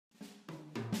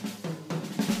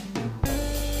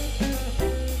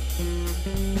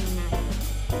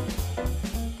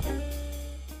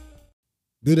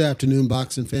Good afternoon,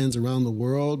 boxing fans around the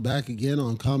world. Back again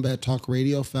on Combat Talk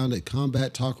Radio, found at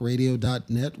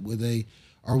combattalkradio.net with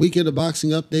our weekend of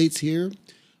boxing updates here.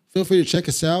 Feel free to check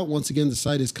us out. Once again, the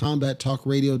site is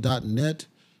combattalkradio.net.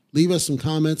 Leave us some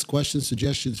comments, questions,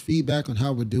 suggestions, feedback on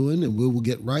how we're doing, and we will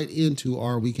get right into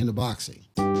our weekend of boxing.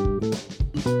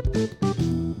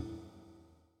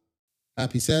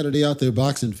 Happy Saturday out there,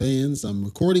 boxing fans. I'm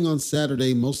recording on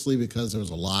Saturday mostly because there was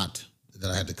a lot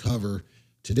that I had to cover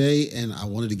today, and I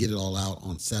wanted to get it all out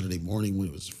on Saturday morning when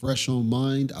it was fresh on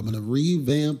mind. I'm going to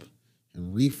revamp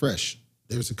and refresh.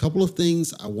 There's a couple of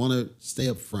things I want to stay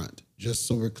up front, just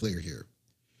so we're clear here.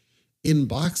 In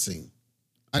boxing,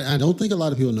 I don't think a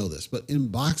lot of people know this, but in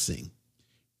boxing,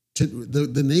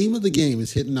 the name of the game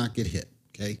is hit and not get hit,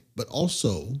 okay? But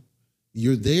also,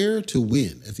 you're there to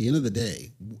win at the end of the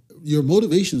day. Your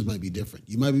motivations might be different.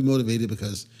 You might be motivated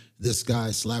because this guy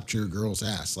slapped your girl's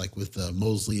ass, like with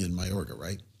Mosley and Mayorga,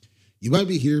 right? You might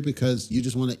be here because you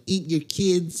just want to eat your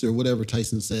kids or whatever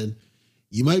Tyson said.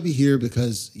 You might be here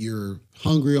because you're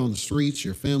hungry on the streets,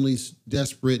 your family's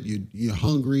desperate, you're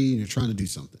hungry, and you're trying to do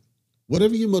something.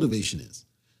 Whatever your motivation is.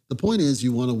 The point is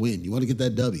you want to win. You want to get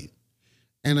that W.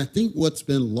 And I think what's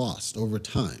been lost over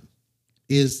time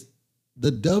is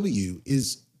the W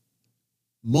is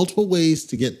multiple ways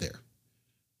to get there.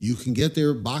 You can get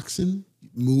there boxing,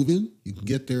 moving. You can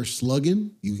get there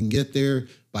slugging. You can get there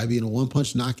by being a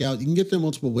one-punch knockout. You can get there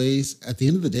multiple ways. At the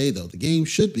end of the day, though, the game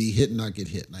should be hit and not get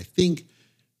hit. And I think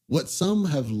what some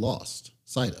have lost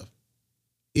sight of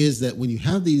is that when you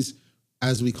have these,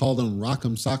 as we call them,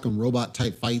 rock'em sock'em robot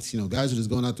type fights, guys are just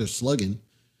going out there slugging.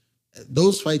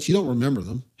 Those fights, you don't remember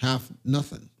them, half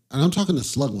nothing. And I'm talking the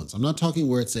slug ones. I'm not talking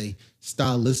where it's a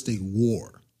stylistic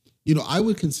war. I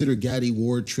would consider Gatti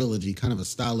Ward trilogy kind of a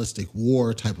stylistic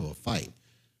war type of a fight.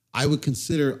 I would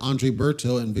consider Andre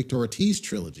Berto and Victor Ortiz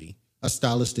trilogy a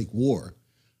stylistic war.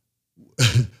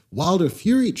 Wilder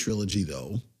Fury trilogy,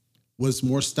 though, was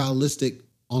more stylistic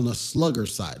on the slugger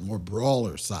side, more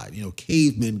brawler side,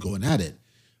 cavemen going at it.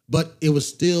 But it was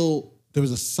still, there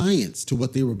was a science to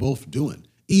what they were both doing.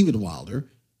 Even Wilder,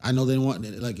 I know they don't want,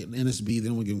 like in NSB, they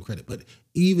don't want to give him credit, but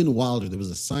even Wilder, there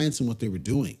was a science in what they were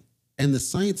doing. And the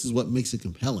science is what makes it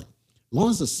compelling. As long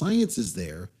as the science is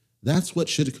there, that's what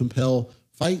should compel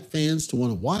fight fans to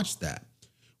want to watch that.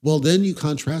 Well, then you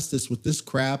contrast this with this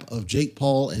crap of Jake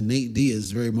Paul and Nate Diaz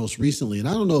very most recently. And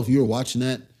I don't know if you were watching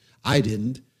that. I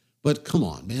didn't. But come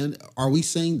on, man. Are we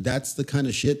saying that's the kind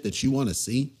of shit that you want to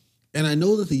see? And I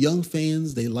know that the young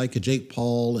fans, they like a Jake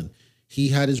Paul, and he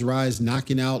had his rise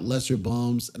knocking out lesser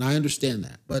bums. And I understand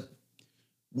that. But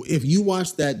if you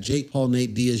watch that Jake Paul,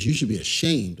 Nate Diaz, you should be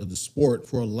ashamed of the sport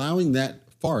for allowing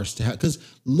that farce to happen. Because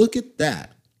look at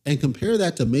that and compare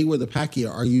that to Mayweather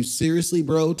Pacquiao. Are you seriously,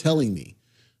 bro, telling me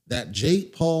that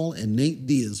Jake Paul and Nate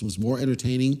Diaz was more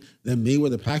entertaining than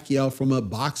Mayweather Pacquiao from a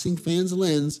boxing fan's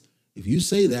lens? If you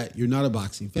say that, you're not a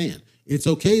boxing fan. It's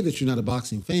okay that you're not a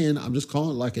boxing fan. I'm just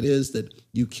calling it like it is, that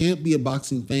you can't be a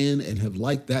boxing fan and have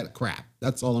liked that crap.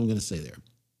 That's all I'm going to say there.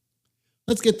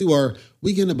 Let's get through our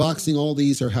weekend of boxing. All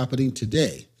these are happening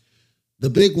today. The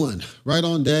big one right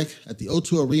on deck at the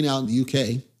O2 Arena out in the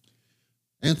UK.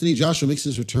 Anthony Joshua makes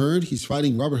his return. He's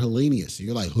fighting Robert Helenius.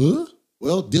 You're like, huh?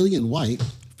 Well, Dillian White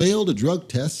failed a drug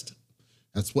test.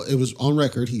 That's what it was on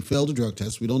record. He failed a drug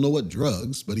test. We don't know what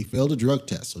drugs, but he failed a drug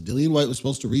test. So Dillian White was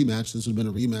supposed to rematch. This would have been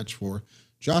a rematch for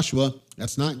Joshua.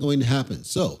 That's not going to happen.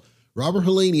 So Robert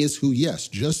Helenius, who, yes,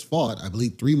 just fought, I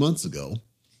believe, 3 months ago,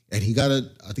 and I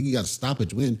think he got a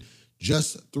stoppage win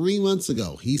just 3 months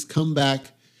ago. He's come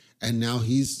back, and now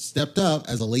he's stepped up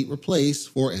as a late replace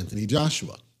for Anthony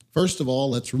Joshua. First of all,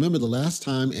 let's remember the last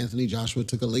time Anthony Joshua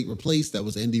took a late replace, that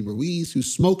was Andy Ruiz, who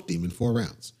smoked him in 4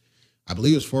 rounds. I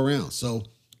believe it was 4 rounds. So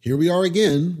here we are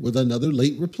again with another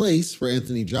late replace for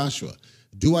Anthony Joshua.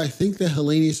 Do I think that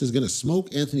Helenius is going to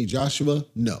smoke Anthony Joshua?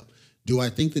 No. Do I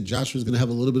think that Joshua is going to have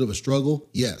a little bit of a struggle?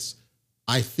 Yes.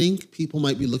 I think people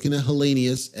might be looking at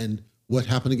Helenius and what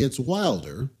happened against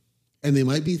Wilder, and they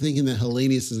might be thinking that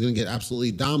Helenius is going to get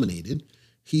absolutely dominated.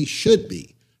 He should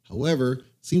be. However,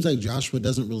 seems like Joshua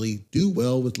doesn't really do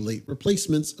well with late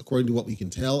replacements, according to what we can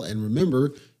tell. And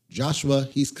remember, Joshua,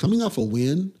 he's coming off a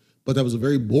win, but that was a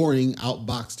very boring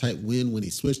outbox type win when he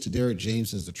switched to Derek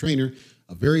James as the trainer.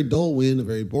 A very dull win, a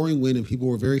very boring win, and people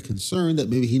were very concerned that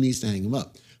maybe he needs to hang him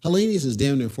up. Helenius is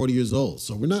damn near 40 years old,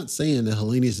 so we're not saying that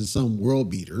Helenius is some world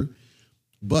beater,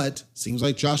 but seems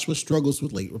like Joshua struggles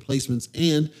with late replacements,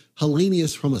 and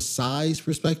Helenius, from a size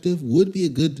perspective, would be a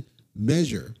good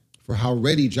measure for how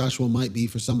ready Joshua might be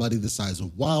for somebody the size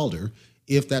of Wilder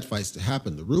if that fight's to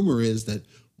happen. The rumor is that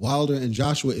Wilder and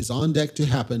Joshua is on deck to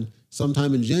happen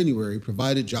sometime in January,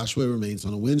 provided Joshua remains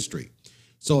on a win streak.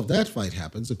 So if that fight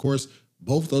happens, of course,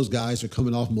 both those guys are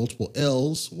coming off multiple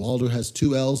L's. Wilder has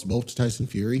 2 L's, both to Tyson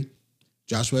Fury.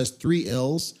 Joshua has 3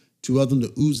 L's, 2 of them to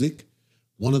Usyk,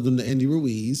 1 of them to Andy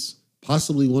Ruiz,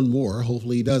 possibly 1 more.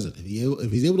 Hopefully he doesn't.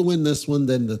 If he's able to win this one,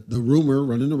 then the rumor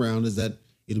running around is that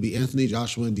it'll be Anthony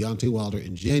Joshua and Deontay Wilder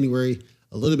in January,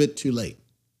 a little bit too late.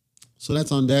 So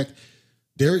that's on deck.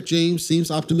 Derek James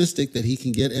seems optimistic that he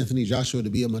can get Anthony Joshua to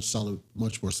be a much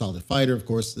more solid fighter. Of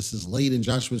course, this is late in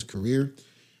Joshua's career,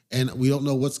 and we don't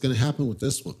know what's going to happen with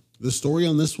this one. The story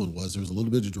on this one was there was a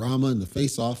little bit of drama in the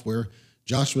face-off where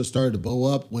Joshua started to bow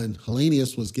up when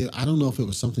Helenius was I don't know if it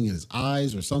was something in his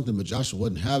eyes or something, but Joshua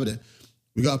wasn't having it.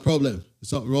 We got a problem. There's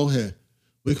something wrong here.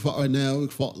 We can fight right now. We can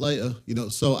fight later.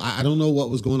 So I don't know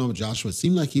what was going on with Joshua. It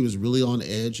seemed like he was really on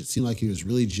edge. It seemed like he was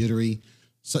really jittery.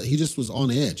 So he just was on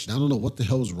edge. And I don't know what the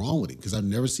hell was wrong with him because I've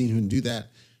never seen him do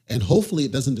that. And hopefully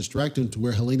it doesn't distract him to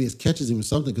where Helenius catches him with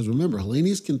something. Because remember,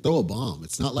 Helenius can throw a bomb.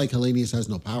 It's not like Helenius has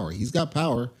no power. He's got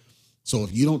power. So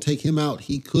if you don't take him out,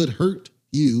 he could hurt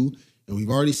you. And we've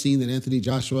already seen that Anthony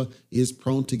Joshua is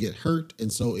prone to get hurt.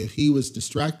 And so if he was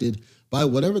distracted by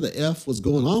whatever the F was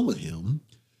going on with him,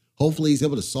 hopefully he's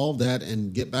able to solve that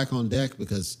and get back on deck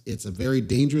because it's a very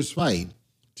dangerous fight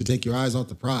to take your eyes off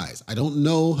the prize. I don't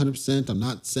know 100%. I'm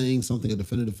not saying something a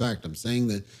definitive fact. I'm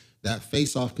saying that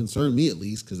face-off concerned me at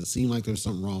least because it seemed like there was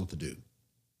something wrong with the dude.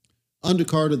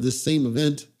 Undercard of this same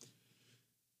event,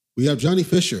 we have Johnny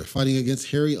Fisher fighting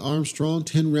against Harry Armstrong,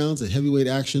 10 rounds of heavyweight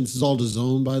action. This is all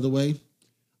DAZN, by the way.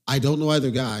 I don't know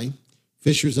either guy.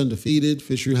 Fisher's undefeated.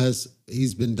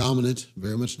 He's been dominant,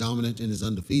 very much dominant in his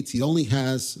undefeats. He only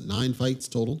has 9 fights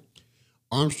total.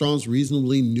 Armstrong's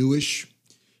reasonably newish.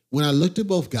 When I looked at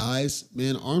both guys,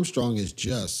 man, Armstrong is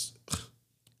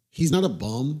he's not a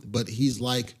bum, but he's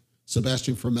like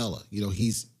Sebastian Formella.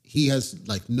 He has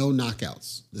like no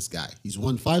knockouts, this guy. He's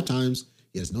won 5 times.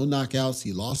 He has no knockouts.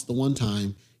 He lost the 1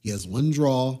 time. He has 1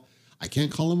 draw. I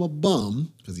can't call him a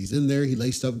bum because he's in there. He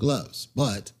laced up gloves,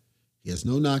 but he has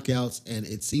no knockouts. And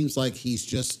it seems like he's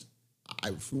just,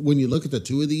 when you look at the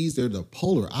two of these, they're the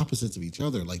polar opposites of each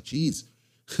other. Like, geez,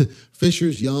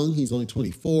 Fisher's young. He's only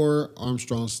 24.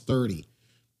 Armstrong's 30.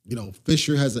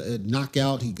 Fisher has a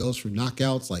knockout. He goes for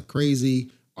knockouts like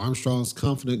crazy. Armstrong's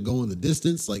confident going the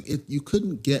distance. You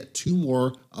couldn't get 2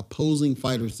 more opposing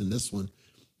fighters than this one.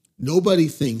 Nobody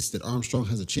thinks that Armstrong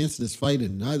has a chance in this fight,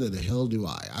 and neither the hell do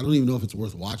I. I don't even know if it's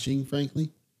worth watching,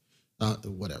 frankly.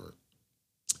 Whatever.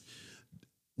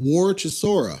 War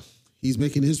Chisora. He's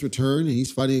making his return, and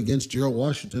he's fighting against Gerald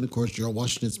Washington. Of course, Gerald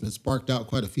Washington's been sparked out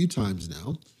quite a few times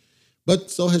now, but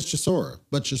so has Chisora.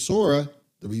 But Chisora,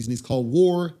 the reason he's called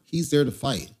War, he's there to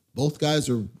fight. Both guys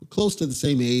are close to the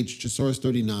same age. Chisora's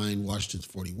 39, Washington's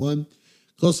 41.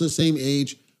 Close to the same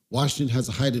age. Washington has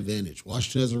a height advantage.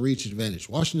 Washington has a reach advantage.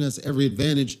 Washington has every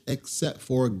advantage except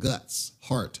for guts,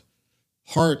 heart.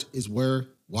 Heart is where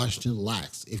Washington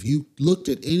lacks. If you looked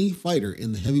at any fighter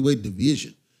in the heavyweight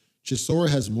division, Chisora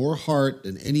has more heart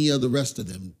than any of the rest of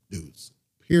them dudes,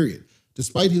 period.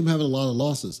 Despite him having a lot of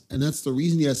losses. And that's the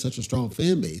reason he has such a strong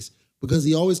fan base, because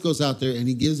he always goes out there and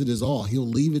he gives it his all. He'll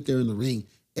leave it there in the ring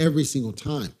every single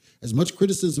time. As much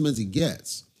criticism as he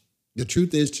gets, the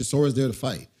truth is Chisora's there to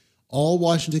fight. All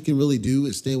Washington can really do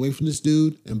is stay away from this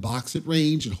dude and box at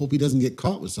range and hope he doesn't get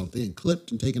caught with something and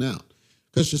clipped and taken out.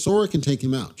 Because Chisora can take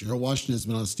him out. Gerald Washington has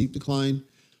been on a steep decline.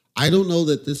 I don't know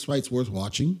that this fight's worth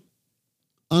watching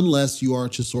unless you are a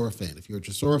Chisora fan. If you're a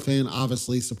Chisora fan,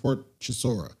 obviously support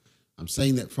Chisora. I'm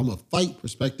saying that from a fight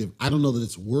perspective, I don't know that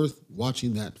it's worth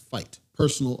watching that fight.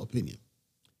 Personal opinion.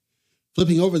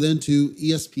 Flipping over then to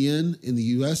ESPN in the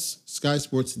U.S., Sky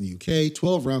Sports in the U.K.,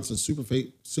 12 rounds of super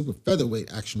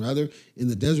featherweight action, in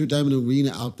the Desert Diamond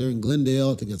Arena out there in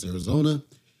Glendale, I think it's Arizona.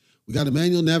 We got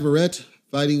Emmanuel Navarrete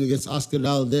fighting against Oscar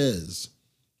Valdez.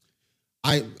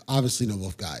 I obviously know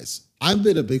both guys. I've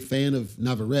been a big fan of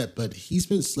Navarrete, but he's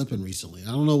been slipping recently.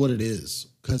 I don't know what it is,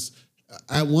 because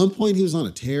at one point he was on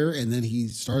a tear and then he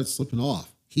started slipping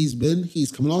off. He's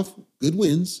coming off good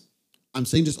wins. I'm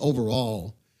saying just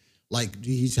overall, like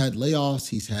he's had layoffs,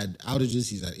 he's had outages,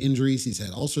 he's had injuries, he's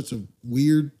had all sorts of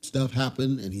weird stuff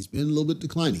happen, and he's been a little bit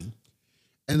declining.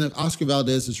 And then Oscar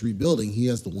Valdez is rebuilding. He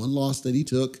has the one loss that he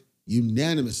took,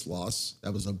 unanimous loss.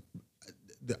 That was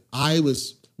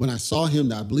when I saw him,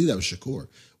 I believe that was Shakur.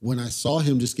 When I saw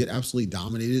him just get absolutely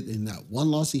dominated in that one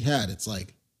loss he had, it's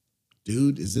like,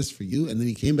 dude, is this for you? And then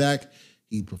he came back,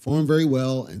 he performed very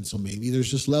well, and so maybe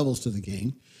there's just levels to the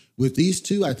game. With these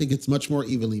two, I think it's much more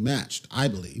evenly matched, I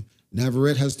believe.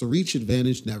 Navarrete has the reach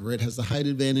advantage. Navarrete has the height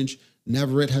advantage.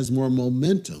 Navarrete has more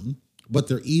momentum, but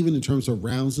they're even in terms of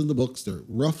rounds in the books. They're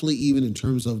roughly even in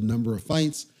terms of number of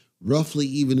fights, roughly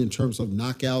even in terms of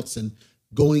knockouts and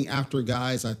going after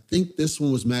guys. I think this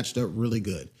one was matched up really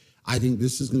good. I think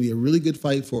this is going to be a really good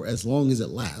fight for as long as it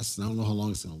lasts. And I don't know how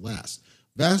long it's going to last.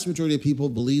 Vast majority of people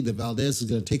believe that Valdez is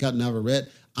going to take out Navarrete.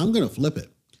 I'm going to flip it.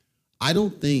 I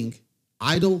don't think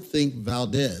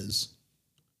Valdez,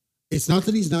 it's not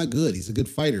that he's not good. He's a good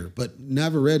fighter, but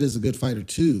Navarrete is a good fighter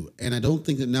too. And I don't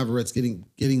think that Navarrete's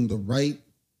getting the right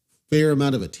fair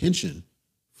amount of attention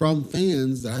from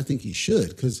fans that I think he should.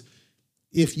 Because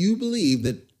if you believe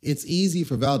that it's easy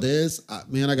for Valdez,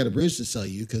 man, I got a bridge to sell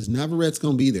you, because Navarrete's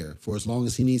going to be there for as long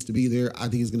as he needs to be there. I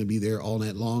think he's going to be there all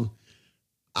night long.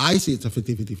 I see it's a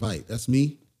 50-50 fight. That's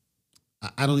me.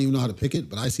 I don't even know how to pick it,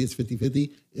 but I see it's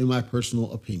 50-50 in my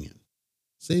personal opinion.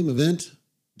 Same event,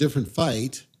 different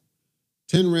fight.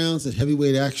 10 rounds at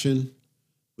heavyweight action.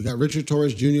 We got Richard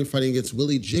Torres Jr. fighting against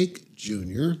Willie Jake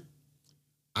Jr.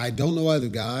 I don't know either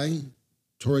guy.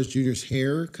 Torres Jr.'s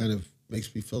hair kind of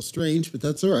makes me feel strange, but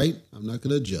that's all right. I'm not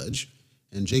going to judge.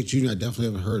 And Jake Jr. I definitely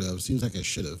haven't heard of. Seems like I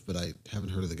should have, but I haven't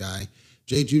heard of the guy.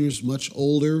 Jake Jr. is much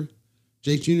older.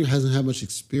 Jake Jr. hasn't had much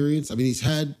experience. I mean,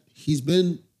 he's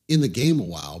been in the game a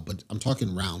while, but I'm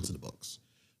talking rounds in the books,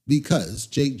 because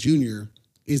Jake Jr.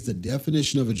 is the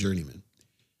definition of a journeyman,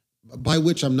 by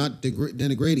which I'm not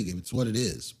denigrating him. It's what it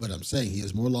is. But I'm saying he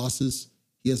has more losses.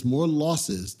 He has more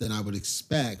losses than I would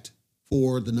expect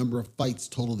for the number of fights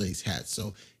total that he's had.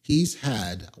 So he's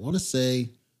had, I want to say,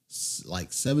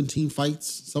 like 17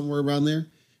 fights, somewhere around there,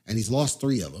 and he's lost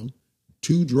 3 of them,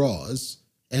 2 draws,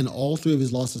 and all 3 of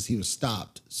his losses he was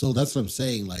stopped. So that's what I'm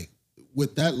saying. Like,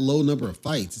 with that low number of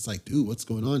fights, it's like, dude, what's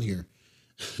going on here?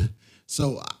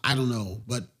 So I don't know.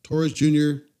 But Torres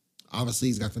Jr., obviously,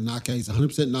 he's got the knockout. He's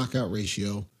 100% knockout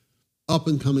ratio.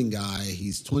 Up-and-coming guy.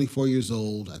 He's 24 years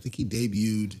old. I think he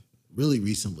debuted really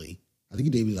recently. I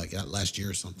think he debuted like last year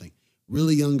or something.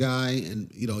 Really young guy. And,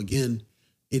 again,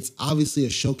 it's obviously a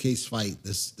showcase fight,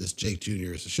 this Jake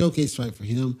Jr. It's a showcase fight for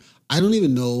him. I don't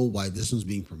even know why this one's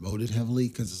being promoted heavily,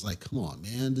 because it's like, come on,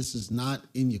 man. This is not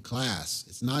in your class.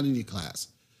 It's not in your class.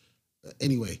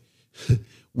 Anyway,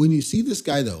 when you see this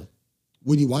guy, though,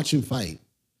 when you watch him fight,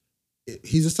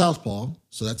 he's a southpaw,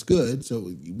 so that's good. So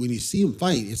when you see him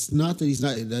fight, it's not that he's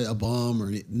not a bum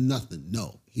or nothing.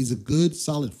 No, he's a good,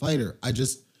 solid fighter.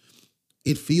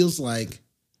 It feels like,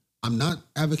 I'm not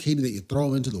advocating that you throw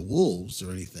him into the wolves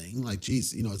or anything. Like,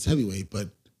 geez, it's heavyweight, but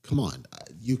come on,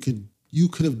 you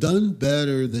could have done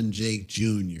better than Jake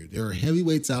Jr. There are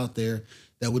heavyweights out there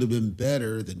that would have been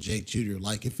better than Jake Jr.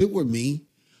 Like, if it were me,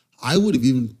 I would have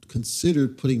even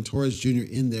considered putting Torres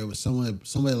Jr. in there with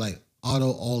somebody like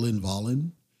Otto All-In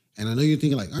Volin. And I know you're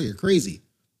thinking like, oh, you're crazy.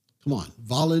 Come on.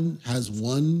 Volin has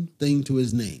one thing to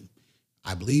his name.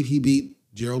 I believe he beat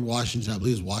Gerald Washington. I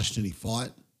believe it was Washington he fought.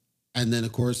 And then,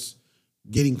 of course,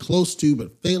 getting close to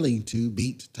but failing to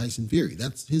beat Tyson Fury.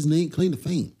 That's his claim to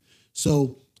fame.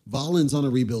 So Volin's on a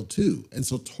rebuild too. And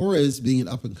so Torres being an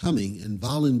up-and-coming and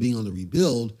Volin being on the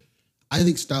rebuild, I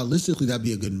think stylistically that'd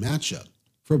be a good matchup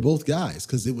for both guys,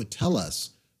 because it would tell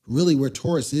us really where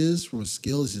Torres is from a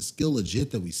skill. Is his skill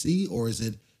legit that we see, or is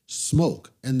it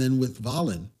smoke? And then with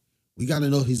Volin, we got to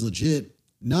know he's legit,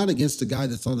 not against a guy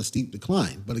that's on a steep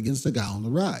decline, but against a guy on the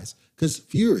rise. Because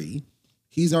Fury,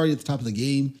 he's already at the top of the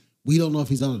game. We don't know if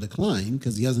he's on a decline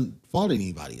because he hasn't fought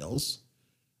anybody else.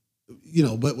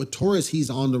 But with Torres, he's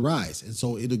on the rise. And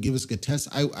so it'll give us a good test.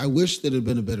 I wish that it had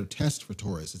been a better test for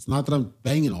Torres. It's not that I'm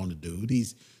banging on the dude.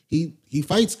 He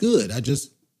fights good.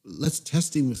 Let's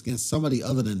test him against somebody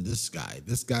other than this guy.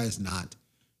 This guy is not.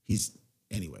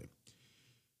 Anyway.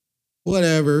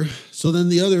 Whatever. So then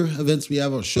the other events we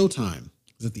have on Showtime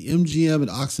is at the MGM at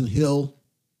Oxon Hill.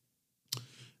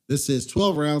 This is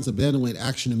 12 rounds of bantamweight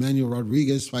action. Emmanuel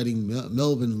Rodriguez fighting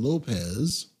Melvin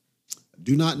Lopez.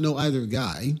 Do not know either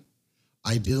guy.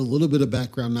 I did a little bit of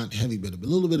background, not heavy, but a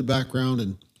little bit of background.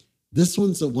 And this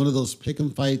one's one of those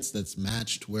pick'em fights that's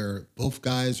matched where both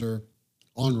guys are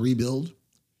on rebuild.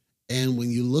 And when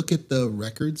you look at the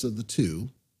records of the two,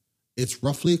 it's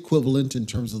roughly equivalent in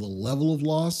terms of the level of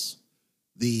loss.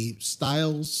 The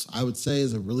styles, I would say,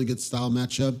 is a really good style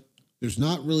matchup. There's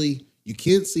not really, you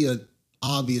can't see an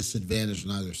obvious advantage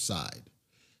on either side.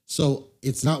 So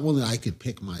it's not one that I could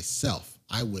pick myself.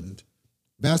 I wouldn't.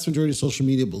 Vast majority of social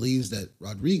media believes that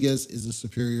Rodriguez is a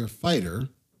superior fighter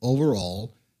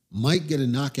overall, might get a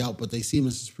knockout, but they see him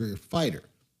as a superior fighter.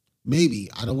 Maybe.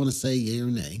 I don't want to say yay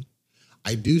or nay.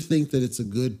 I do think that it's a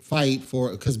good fight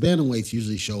because bantamweights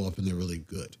usually show up and they're really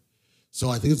good. So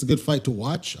I think it's a good fight to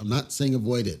watch. I'm not saying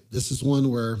avoid it. This is one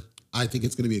where I think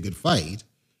it's going to be a good fight.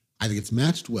 I think it's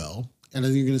matched well, and I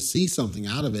think you're going to see something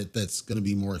out of it that's going to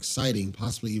be more exciting,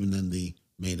 possibly even than the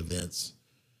main events.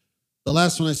 The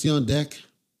last one I see on deck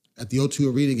at the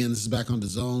O2 Arena, again, this is back on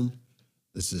DAZN.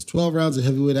 This is 12 rounds of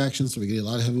heavyweight action, so we get a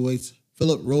lot of heavyweights.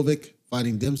 Filip Rovic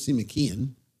fighting Dempsey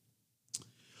McKeon.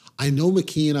 I know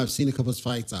McKeon. I've seen a couple of his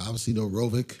fights. I obviously know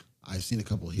Rovic. I've seen a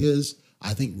couple of his.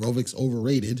 I think Rovic's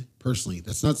overrated, personally.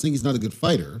 That's not saying he's not a good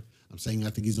fighter. I'm saying I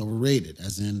think he's overrated,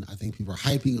 as in I think people are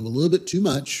hyping him a little bit too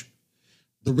much.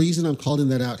 The reason I'm calling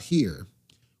that out here,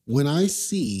 when I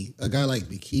see a guy like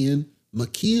McKeon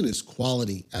is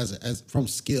quality as from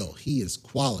skill. He is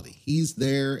quality. He's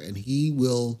there and he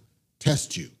will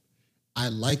test you. I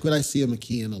like what I see of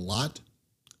McKeon a lot.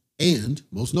 And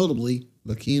most notably,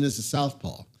 McKeon is a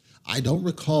southpaw. I don't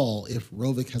recall if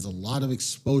Rovic has a lot of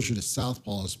exposure to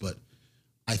southpaws, but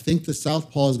I think the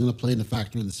southpaw is going to play in a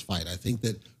factor in this fight.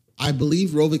 I believe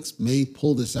Rovic may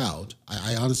pull this out.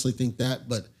 I honestly think that,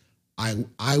 but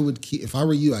I would keep, if I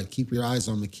were you, I'd keep your eyes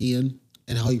on McKeon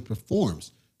and how he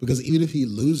performs, because even if he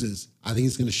loses, I think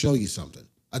he's going to show you something.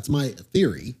 That's my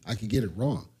theory. I could get it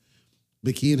wrong.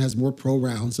 McKeon has more pro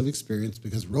rounds of experience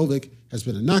because Rovic has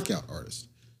been a knockout artist.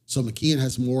 So McKeon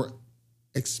has more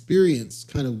experience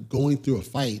kind of going through a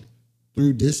fight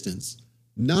through distance,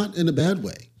 not in a bad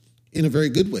way, in a very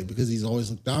good way, because he's always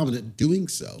looked dominant doing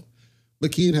so.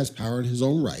 McKeon has power in his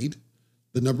own right.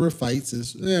 The number of fights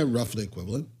is roughly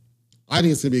equivalent. I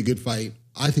think it's going to be a good fight.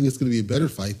 I think it's going to be a better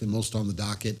fight than most on the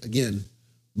docket. Again,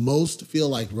 most feel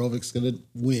like Rovic's going to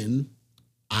win.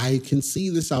 I can see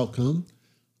this outcome.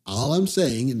 All I'm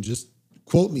saying, and just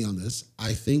quote me on this,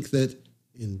 I think that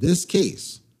in this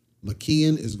case,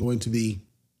 McKeon is going to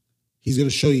he's going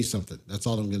to show you something. That's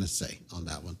all I'm going to say on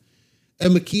that one.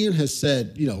 And McKeon has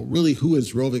said, really who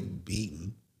has Rovic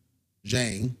beaten?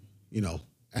 Zhang,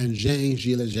 and Zhang,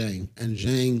 Zhilei Zhang. And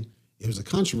Zhang, it was a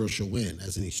controversial win,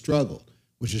 as in he struggled,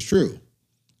 which is true.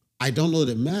 I don't know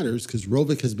that it matters because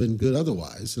Rovic has been good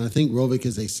otherwise. And I think Rovic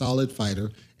is a solid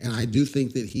fighter. And I do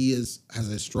think that he has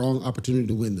a strong opportunity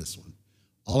to win this one.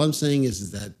 All I'm saying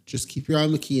is that just keep your eye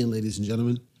on McKeon, ladies and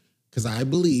gentlemen, because I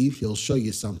believe he'll show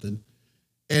you something.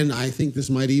 And I think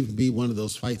this might even be one of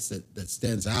those fights that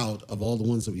stands out of all the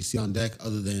ones that we see on deck,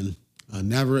 other than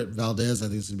Navarrete Valdez. I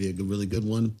think it's going to be a really good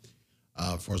one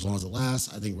for as long as it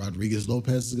lasts. I think Rodriguez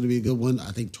Lopez is going to be a good one.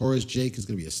 I think Torres Jake is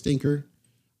going to be a stinker.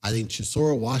 I think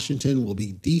Chisora Washington will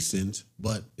be decent,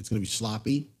 but it's going to be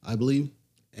sloppy, I believe,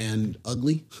 and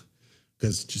ugly,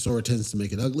 because Chisora tends to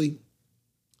make it ugly.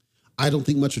 I don't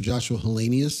think much of Joshua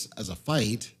Helenius as a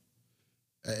fight.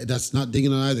 That's not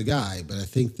digging on either guy, but I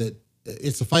think that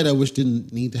it's a fight I wish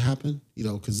didn't need to happen,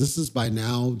 because this is by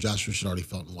now, Joshua should already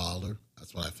felt Wilder.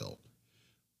 That's what I felt.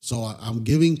 So I'm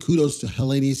giving kudos to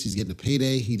Helenius. He's getting a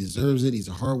payday. He deserves it. He's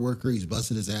a hard worker. He's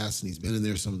busted his ass, and he's been in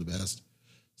there some of the best.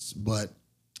 But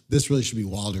this really should be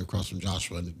Wilder across from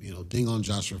Joshua, and, ding on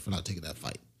Joshua for not taking that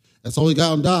fight. That's all we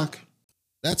got on Doc.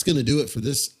 That's going to do it for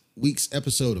this week's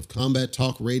episode of Combat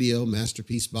Talk Radio,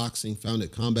 Masterpiece Boxing, found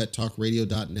at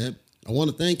combattalkradio.net. I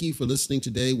want to thank you for listening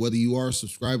today, whether you are a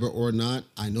subscriber or not.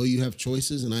 I know you have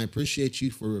choices, and I appreciate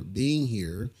you for being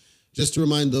here. Just to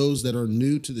remind those that are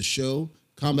new to the show,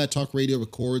 Combat Talk Radio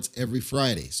records every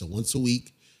Friday, so once a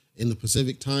week in the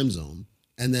Pacific time zone.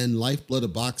 And then Lifeblood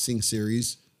of Boxing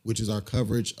series, which is our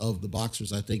coverage of the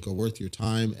boxers I think are worth your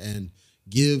time and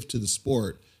give to the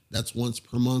sport. That's once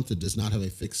per month. It does not have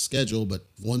a fixed schedule, but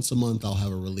once a month I'll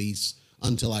have a release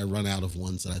until I run out of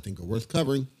ones that I think are worth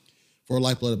covering for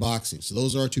Lifeblood of Boxing. So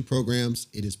those are our two programs.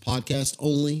 It is podcast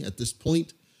only at this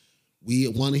point. We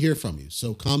want to hear from you.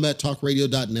 So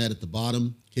combattalkradio.net at the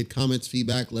bottom. Hit comments,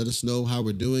 feedback. Let us know how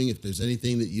we're doing. If there's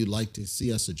anything that you'd like to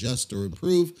see us adjust or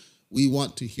improve, we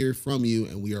want to hear from you,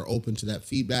 and we are open to that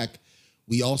feedback.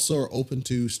 We also are open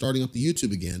to starting up the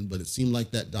YouTube again, but it seemed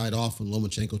like that died off when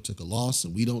Lomachenko took a loss,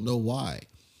 and we don't know why.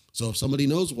 So if somebody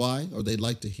knows why, or they'd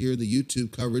like to hear the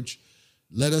YouTube coverage,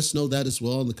 let us know that as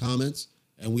well in the comments,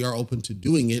 and we are open to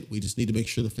doing it. We just need to make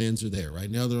sure the fans are there. Right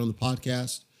now they're on the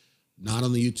podcast, not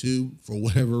on the YouTube for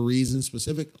whatever reason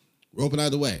specific. We're open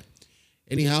either way.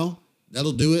 Anyhow,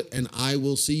 that'll do it, and I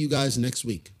will see you guys next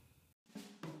week.